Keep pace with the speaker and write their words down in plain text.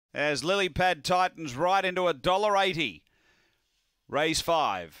as Lily Pad tightens right into $1.80. Race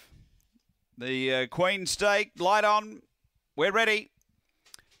 5. The Queen Stake, light on. We're ready.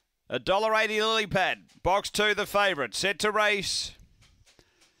 $1.80 Lily Pad. Box 2, the favourite. Set to race.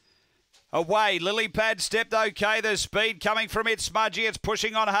 Away, Lily Pad stepped okay. There's speed coming from It's Smudgy. It's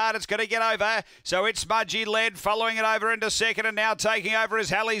pushing on hard. It's going to get over. So It's Smudgy led, following it over into second, and now taking over is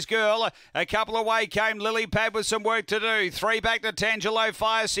Hallie's Girl. A couple away came Lily Pad with some work to do. 3 back to Tangelo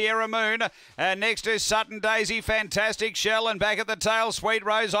Fire, Sierra Moon. Next is Sutton Daisy, Fantastic Shell, and back at the tail, Sweet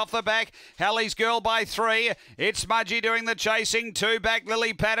Rose off the back. Hallie's Girl by 3. It's Smudgy doing the chasing. 2 back,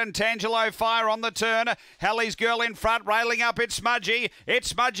 Lily Pad and Tangelo Fire on the turn. Hallie's Girl in front, railing up It's Smudgy. It's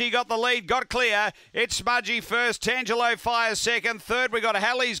Smudgy got the lead. Got clear. It's Smudgy first, Tangelo Fire second. Third, we got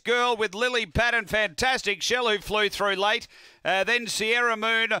Hallie's Girl with Lily Pad and Fantastic Shell, who flew through late. Then Sierra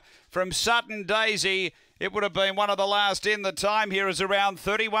Moon from Sutton Daisy. It would have been one of the last in. The time here is around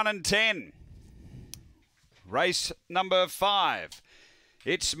 31:10. Race number 5.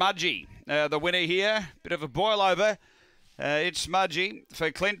 It's Smudgy, the winner here. Bit of a boil over. It's Smudgy for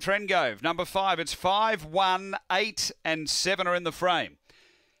Clint Trengove. Number 5. It's 5, 1, 8 and 7 are in the frame.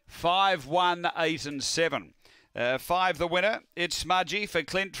 5, 1, 8 and 7. 5 the winner. It's Smudgy for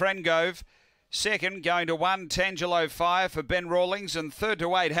Clint Trengove. Second going to 1, Tangelo Fire for Ben Rawlings. And third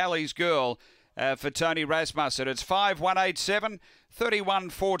to 8, Hallie's Girl for Tony Rasmussen. It's 5, 1, 8, 7,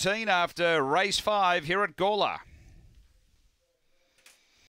 31-14 after race 5 here at Gawler.